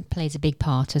school plays a big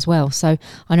part as well. So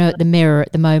I know at the Mirror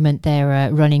at the moment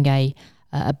they're running a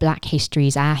Black History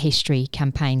is Our History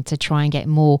campaign to try and get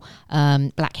more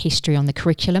Black history on the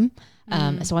curriculum.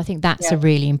 So I think that's a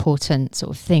really important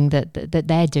sort of thing that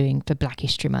they're doing for Black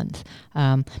History Month,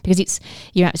 because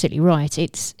you're absolutely right.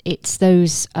 It's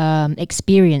those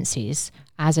experiences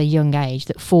as a young age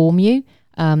that form you.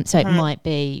 So it might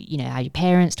be, how your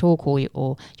parents talk or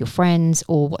your friends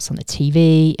or what's on the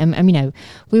TV.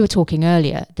 We were talking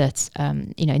earlier that,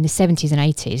 in the 70s and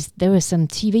 80s, there were some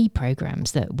TV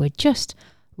programs that were just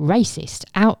racist,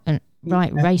 out and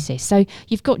right racist. So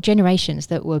you've got generations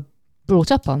that were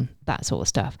brought up on that sort of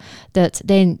stuff that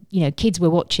then, kids were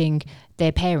watching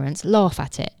their parents laugh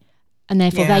at it. And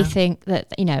therefore they think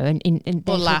that, and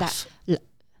or laugh.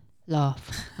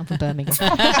 Laugh. I'm from Birmingham.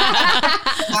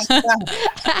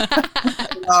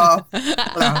 Laugh.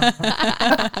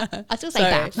 I still say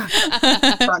that.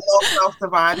 That North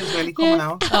divide is really coming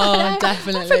out. Oh,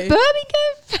 definitely. I'm from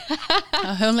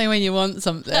Birmingham. Only when you want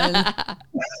something.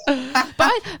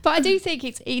 But I do think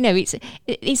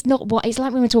it's not what it's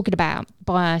like when we're talking about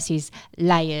bias is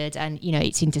layered and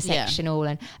it's intersectional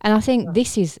and I think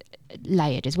this is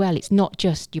layered as well. It's not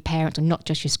just your parents or not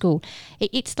just your school.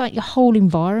 It's like your whole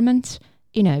environment.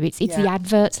 It's the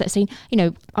adverts that are seen.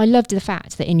 I loved the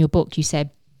fact that in your book you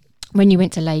said when you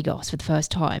went to Lagos for the first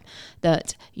time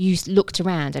that you looked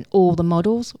around and all the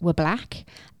models were Black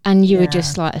and you were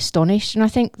just like astonished. And I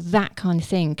think that kind of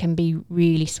thing can be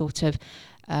really sort of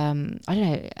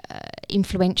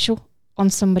influential on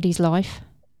somebody's life.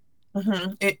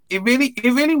 Mm-hmm. It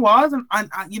really was, and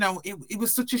it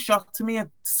was such a shock to me at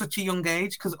such a young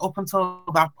age because up until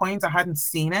that point I hadn't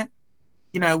seen it.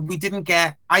 We didn't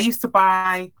get. I used to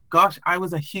buy. Gosh, I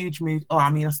was a huge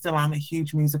I still am a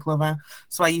huge music lover.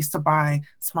 So I used to buy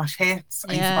Smash Hits.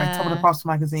 I used to buy Top of the Pops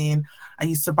magazine. I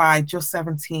used to buy Just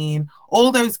 17.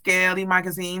 All those girly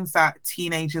magazines that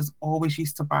teenagers always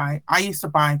used to buy. I used to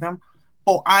buy them,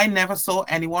 but I never saw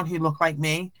anyone who looked like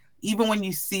me. Even when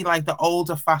you see like the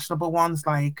older fashionable ones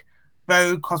like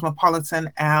Vogue,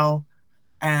 Cosmopolitan, Elle,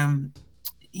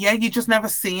 you just never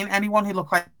seen anyone who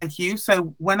looked like you.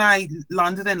 So when I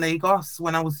landed in Lagos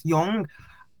when I was young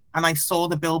and I saw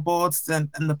the billboards and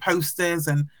the posters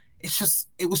and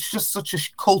it was just such a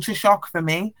culture shock for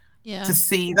me to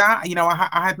see that.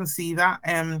 I hadn't seen that.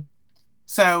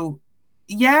 So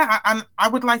I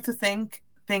would like to think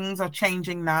things are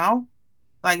changing now.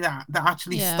 Like that, they're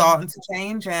actually starting to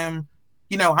change. I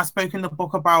spoke in the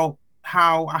book about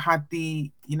how I had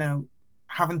the,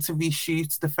 having to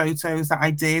reshoot the photos that I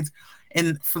did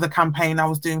for the campaign I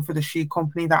was doing for the shoe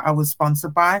company that I was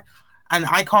sponsored by. And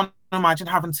I can't imagine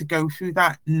having to go through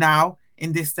that now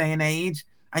in this day and age.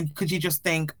 And could you just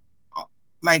think,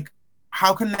 like,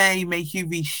 how can they make you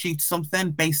reshoot something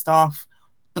based off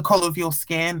the color of your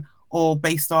skin or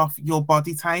based off your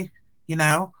body type,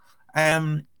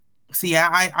 So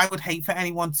I would hate for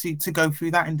anyone to go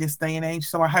through that in this day and age.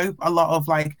 So I hope a lot of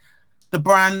like the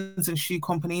brands and shoe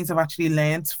companies have actually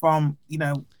learned from,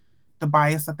 the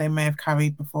bias that they may have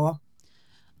carried before.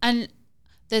 And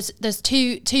there's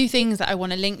two things that I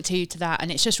want to link to that, and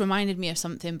it's just reminded me of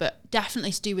something, but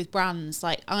definitely to do with brands.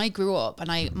 Like I grew up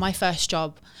and my first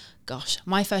job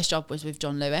was with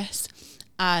John Lewis,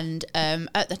 and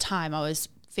at the time I was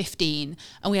 15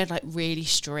 and we had like really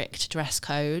strict dress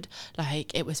code.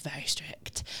 Like it was very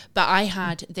strict, but I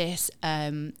had this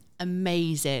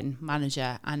amazing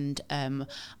manager, and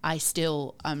I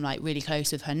still am like really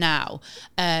close with her now,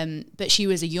 but she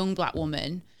was a young Black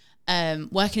woman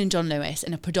working in John Lewis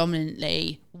in a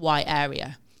predominantly white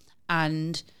area,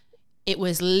 and it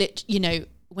was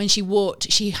when she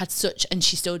walked, she had such, and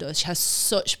she still does, she has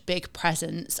such big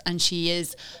presence, and she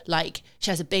has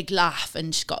a big laugh,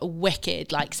 and she's got a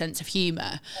wicked like sense of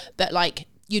humour. But like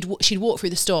she'd walk through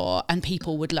the store and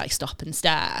people would like stop and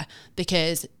stare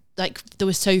because like there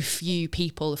was so few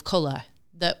people of colour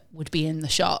that would be in the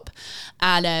shop.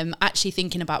 And actually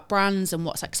thinking about brands and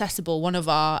what's accessible, one of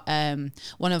our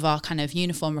kind of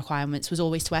uniform requirements was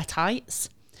always to wear tights.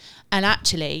 And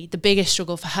actually the biggest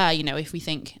struggle for her, you know, if we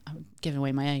think, I'm giving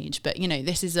away my age, but you know,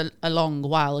 this is a long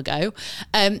while ago,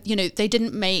 you know, they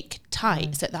didn't make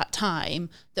tights at that time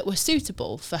that were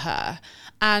suitable for her.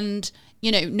 And,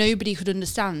 you know, nobody could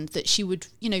understand that she would,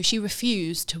 you know, she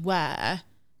refused to wear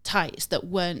tights that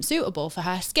weren't suitable for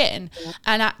her skin.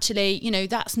 And actually, you know,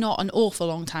 that's not an awful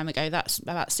long time ago. That's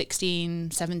about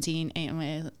 16,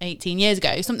 17, 18 years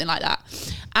ago, something like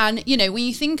that. And, you know, when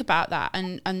you think about that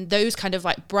and those kind of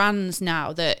like brands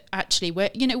now that actually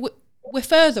we're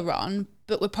further on,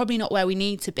 but we're probably not where we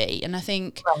need to be. And I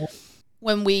think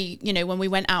when we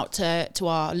went out to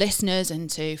our listeners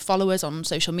and to followers on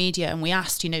social media and we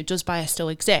asked, you know, does bias still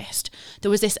exist?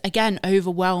 There was this, again,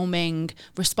 overwhelming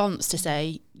response to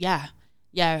say, yeah,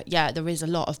 there is a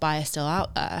lot of bias still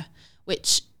out there,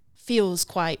 which feels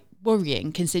quite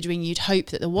worrying considering you'd hope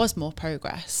that there was more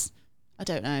progress. I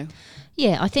don't know.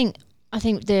 Yeah, I think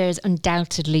there's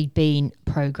undoubtedly been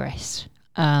progress.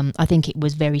 I think it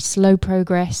was very slow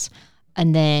progress.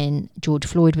 And then George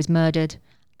Floyd was murdered.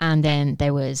 And then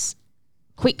there was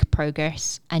quick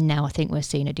progress, and now I think we're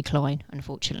seeing a decline,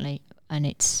 unfortunately. And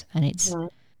it's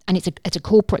at a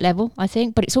corporate level, I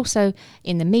think, but it's also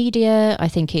in the media. I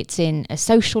think it's in a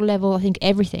social level. I think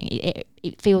everything.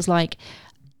 It feels like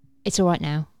it's all right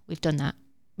now. We've done that.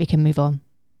 We can move on.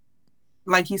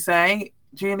 Like you say,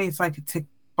 Julie, it's like a tick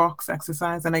box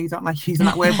exercise. I know you don't like using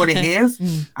that word, but it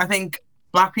is. I think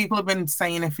Black people have been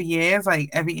saying it for years.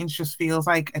 Like every inch just feels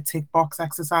like a tick box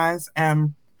exercise.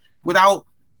 Without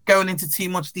going into too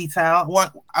much detail,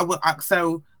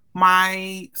 so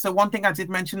one thing I did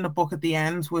mention in the book at the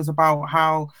end was about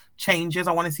how I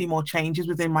want to see more changes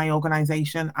within my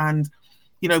organization, and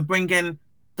you know, bringing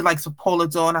the likes of Paula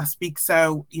Dunn. I speak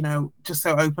so, you know, just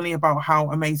so openly about how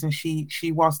amazing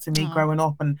she was to me growing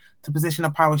up and the position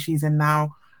of power she's in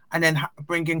now, and then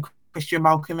bringing Christian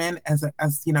Malcolm in as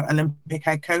you know, Olympic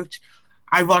head coach.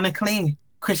 Ironically,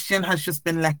 Christian has just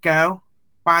been let go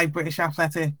by British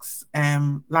Athletics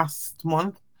last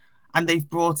month, and they've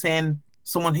brought in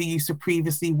someone who used to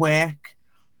previously work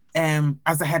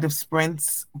as the head of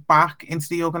sprints back into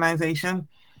the organization.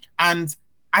 And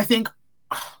I think,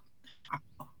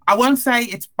 I won't say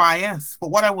it's bias,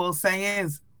 but what I will say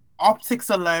is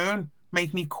optics alone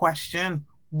make me question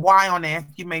why on earth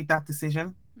you made that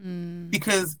decision.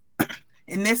 Because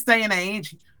in this day and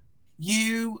age,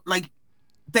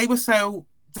 they were so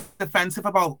defensive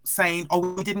about saying,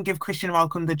 oh, we didn't give Christian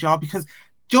Malcolm the job, because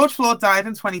George Floyd died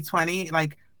in 2020,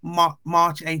 like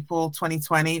March, April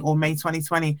 2020 or May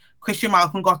 2020. Christian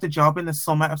Malcolm got the job in the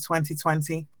summer of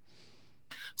 2020.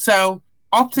 So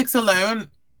optics alone,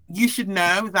 you should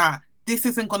know that this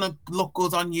isn't going to look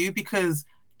good on you, because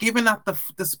given that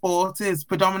the sport is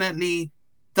predominantly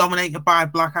dominated by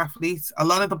Black athletes, a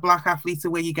lot of the Black athletes are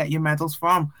where you get your medals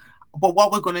from. But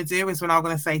what we're going to do is we're now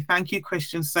going to say, thank you,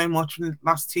 Christian, so much for the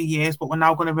last 2 years, but we're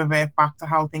now going to revert back to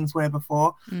how things were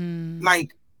before.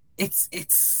 Like, it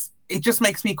just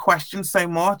makes me question so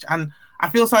much. And I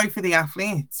feel sorry for the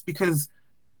athletes, because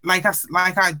like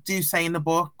I do say in the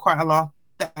book quite a lot,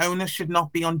 the onus should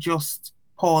not be on just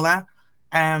Paula,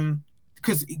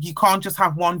 because you can't just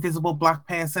have one visible Black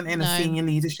person in a senior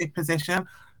leadership position.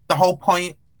 The whole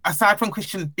point, aside from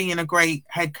Christian being a great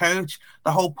head coach,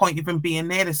 the whole point of him being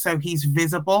there is so he's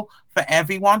visible for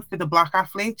everyone, for the Black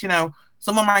athletes. You know,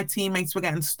 some of my teammates were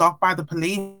getting stopped by the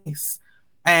police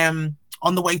on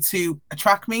the way to a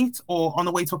track meet or on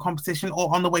the way to a competition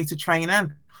or on the way to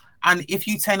training. And if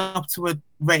you turn up to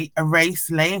a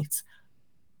race late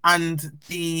and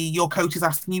your coach is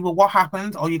asking you, well, what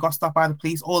happened? Or you got stopped by the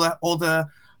police, or the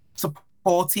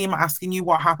support team are asking you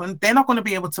what happened, they're not going to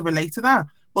be able to relate to that.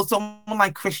 But someone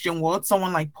like Christian would,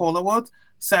 someone like Paula would.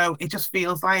 So it just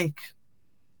feels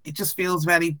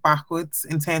very backwards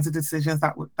in terms of decisions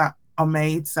that are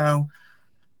made. So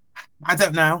I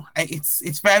don't know.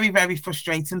 It's very, very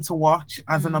frustrating to watch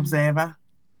as an observer.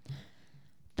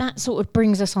 That sort of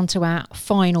brings us on to our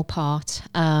final part.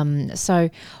 So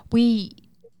we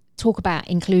talk about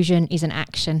inclusion is an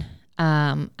action,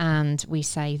 and we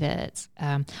say that,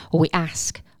 or we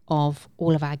ask of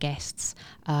all of our guests,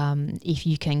 if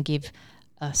you can give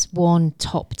us one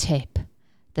top tip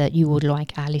that you would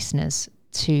like our listeners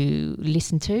to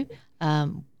listen to,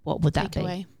 what would that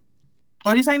be?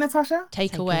 What are you saying, Natasha?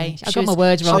 Take away. I got my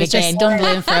words wrong again. Just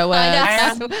stumbling for a word.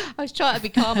 I was trying to be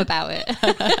calm about it.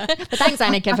 But thanks,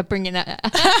 Anyika, for bringing that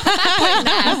up.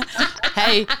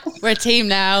 Hey, we're a team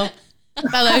now.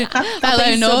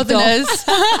 Fellow Northerners.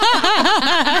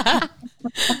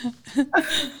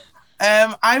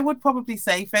 I would probably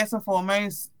say first and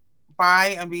foremost,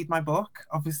 buy and read my book,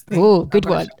 obviously. Oh, good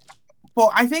one.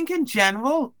 But I think in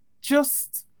general,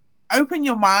 just open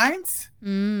your mind.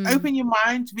 Open your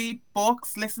mind, read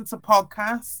books, listen to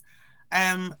podcasts,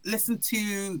 listen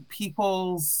to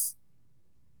people's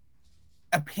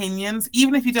opinions,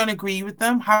 even if you don't agree with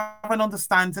them, have an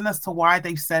understanding as to why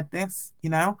they've said this.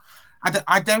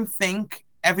 I don't think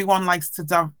everyone likes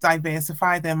to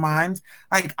diversify their mind.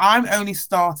 Like, I'm only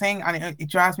starting, and it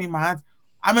drives me mad,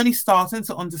 I'm only starting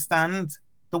to understand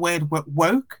the word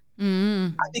woke.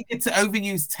 I think it's an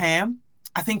overused term.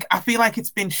 I feel like it's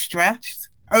been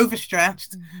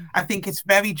overstretched. I think it's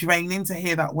very draining to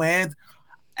hear that word.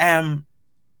 I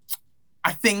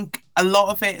think a lot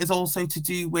of it is also to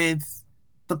do with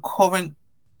the current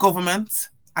government.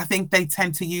 I think they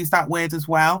tend to use that word as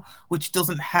well, which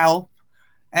doesn't help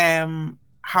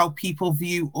how people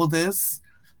view others.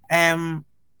 And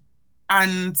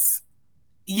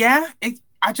yeah,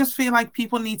 I just feel like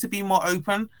people need to be more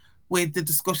open with the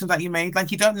discussions that you made.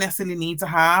 Like, you don't necessarily need to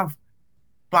have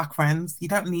Black friends. You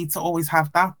don't need to always have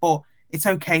that, but it's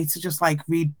okay to just like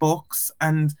read books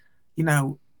and,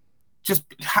 just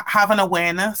have an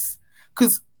awareness.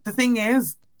 Because the thing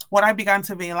is, what I began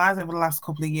to realize over the last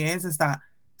couple of years is that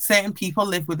certain people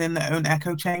live within their own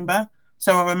echo chamber.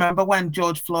 So I remember when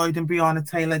George Floyd and Breonna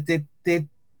Taylor did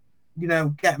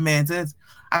get murdered,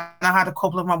 and I had a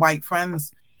couple of my white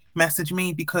friends message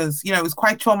me because, it was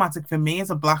quite traumatic for me as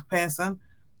a Black person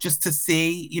just to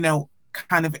see,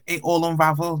 kind of it all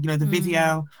unravel, the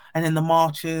video and then the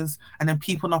marches and then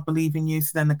people not believing you.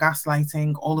 So then the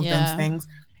gaslighting, all of those things.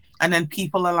 And then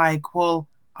people are like, well,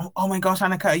 oh my gosh,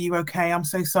 Anyika, are you okay? I'm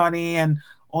so sorry. And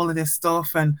all of this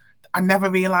stuff. And I never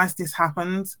realized this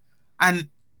happened. And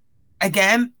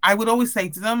again, I would always say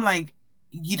to them, like,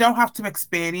 you don't have to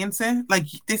experience it. Like,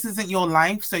 this isn't your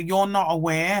life. So you're not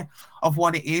aware of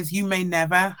what it is. You may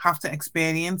never have to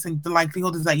experience. And the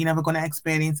likelihood is that you're never going to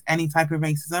experience any type of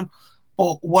racism.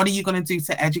 But what are you going to do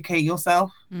to educate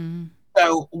yourself?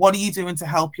 So what are you doing to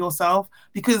help yourself?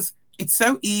 Because it's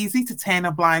so easy to turn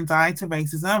a blind eye to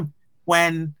racism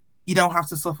when you don't have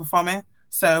to suffer from it.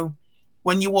 So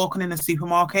when you're walking in a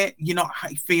supermarket, you're not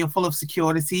fearful of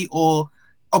security or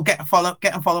getting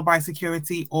followed by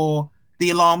security, or the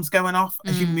alarms going off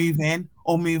as you move in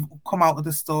or come out of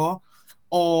the store,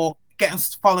 or getting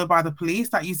followed by the police.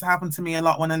 That used to happen to me a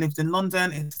lot when I lived in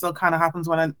London. It still kind of happens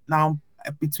when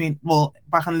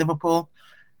back in Liverpool.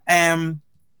 And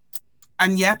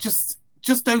yeah, just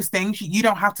those things. You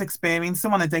don't have to experience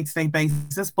them on a day-to-day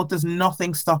basis, but there's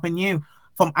nothing stopping you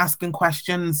from asking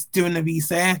questions, doing the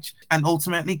research, and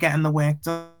ultimately getting the work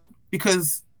done.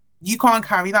 Because you can't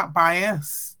carry that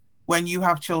bias when you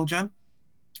have children,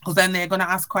 because then they're going to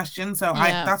ask questions. So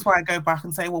that's why I go back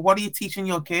and say, well, what are you teaching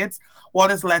your kids? What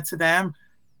has led to them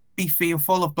be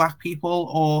fearful of Black people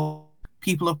or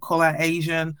people of color,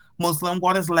 Asian, Muslim?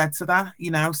 What has led to that?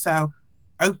 So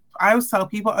I always tell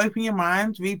people, open your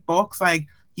mind, read books. Like,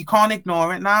 you can't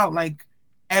ignore it now. Like,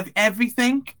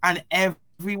 everything and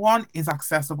everyone is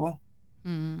accessible.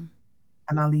 And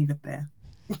I'll leave it there.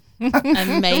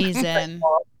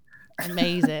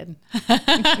 Amazing.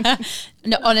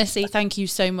 No, honestly, thank you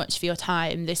so much for your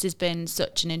time. This has been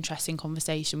such an interesting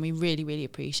conversation. We really, really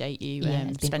appreciate you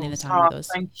spending the time with us.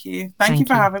 Thank you. Thank you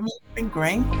for having me. It's been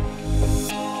great.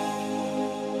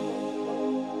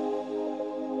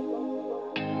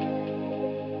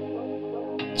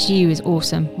 She was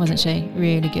awesome, wasn't she?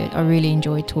 Really good. I really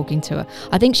enjoyed talking to her.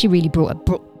 I think she really brought a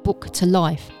book to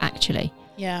life, actually.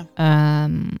 Yeah.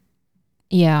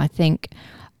 I think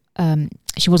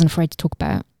she wasn't afraid to talk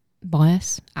about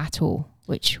bias at all,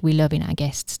 which we love in our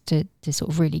guests, to sort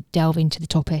of really delve into the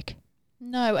topic.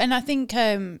 No, and I think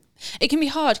it can be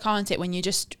hard, can't it, when you're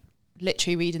just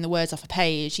literally reading the words off a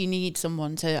page. You need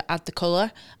someone to add the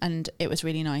colour, and it was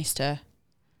really nice to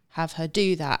have her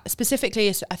do that.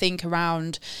 Specifically, I think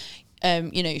around,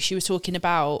 she was talking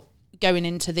about going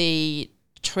into the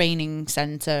training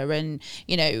centre and,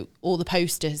 all the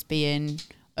posters being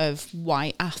of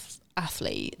white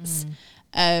athletes.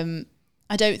 I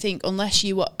don't think unless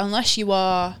you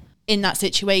are in that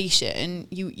situation,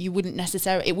 it wouldn't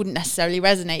necessarily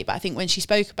resonate. But I think when she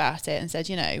spoke about it and said,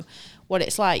 what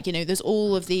it's like, there's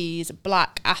all of these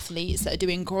Black athletes that are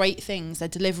doing great things, they're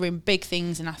delivering big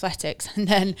things in athletics, and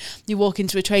then you walk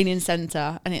into a training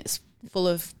centre and it's full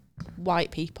of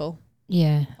white people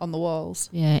on the walls.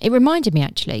 It reminded me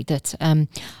actually that I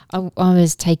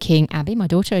was taking Abby, my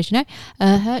daughter, as you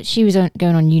know, she was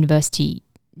going on university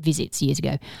visits years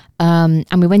ago, and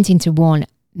we went into one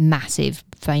massive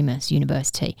famous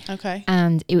university, okay,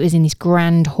 and it was in this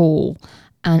grand hall,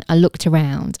 and I looked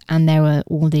around, and there were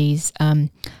all these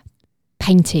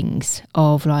paintings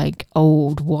of like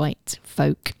old white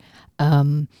folk,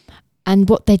 and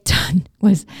what they'd done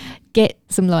was get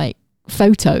some like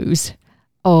photos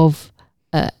of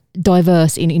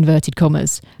diverse, in inverted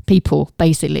commas, people,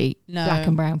 basically black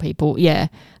and brown people,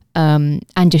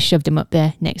 and just shoved them up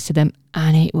there next to them,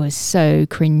 and it was so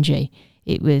cringy.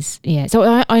 It was, so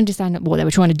I understand what they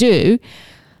were trying to do,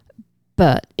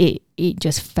 but it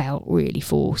just felt really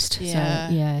forced.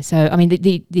 So I mean,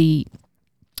 the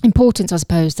importance, I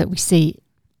suppose, that we see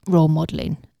role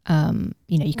modelling,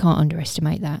 you can't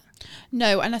underestimate that.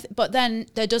 No, and but then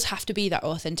there does have to be that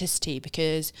authenticity,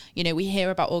 because we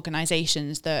hear about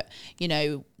organisations that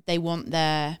they want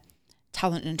their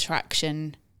talent and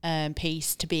attraction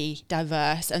piece to be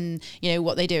diverse, and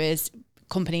what they do is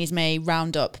companies may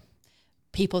round up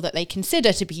people that they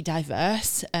consider to be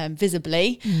diverse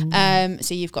visibly.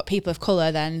 So you've got people of colour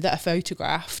then that are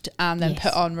photographed and then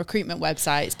put on recruitment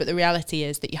websites, but the reality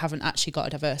is that you haven't actually got a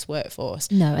diverse workforce.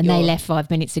 No, and they left 5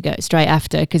 minutes ago straight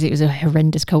after, because it was a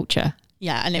horrendous culture.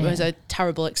 And it was a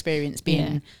terrible experience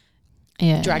being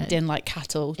dragged in like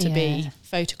cattle to be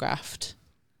photographed.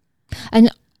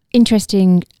 And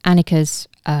interesting, Anika's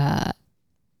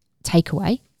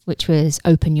takeaway, which was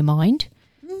open your mind.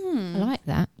 I like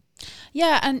that.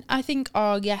 Yeah, and I think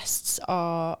our guests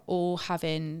are all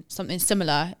having something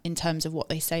similar in terms of what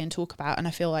they say and talk about. And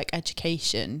I feel like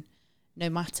education, no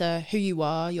matter who you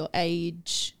are, your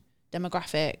age,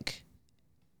 demographic,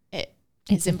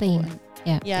 it's important.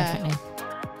 Yeah, definitely.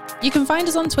 You can find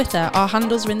us on Twitter. Our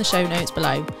handles are in the show notes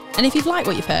below. And if you've liked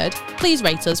what you've heard, please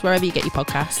rate us wherever you get your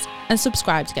podcasts and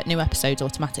subscribe to get new episodes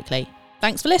automatically.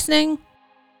 Thanks for listening.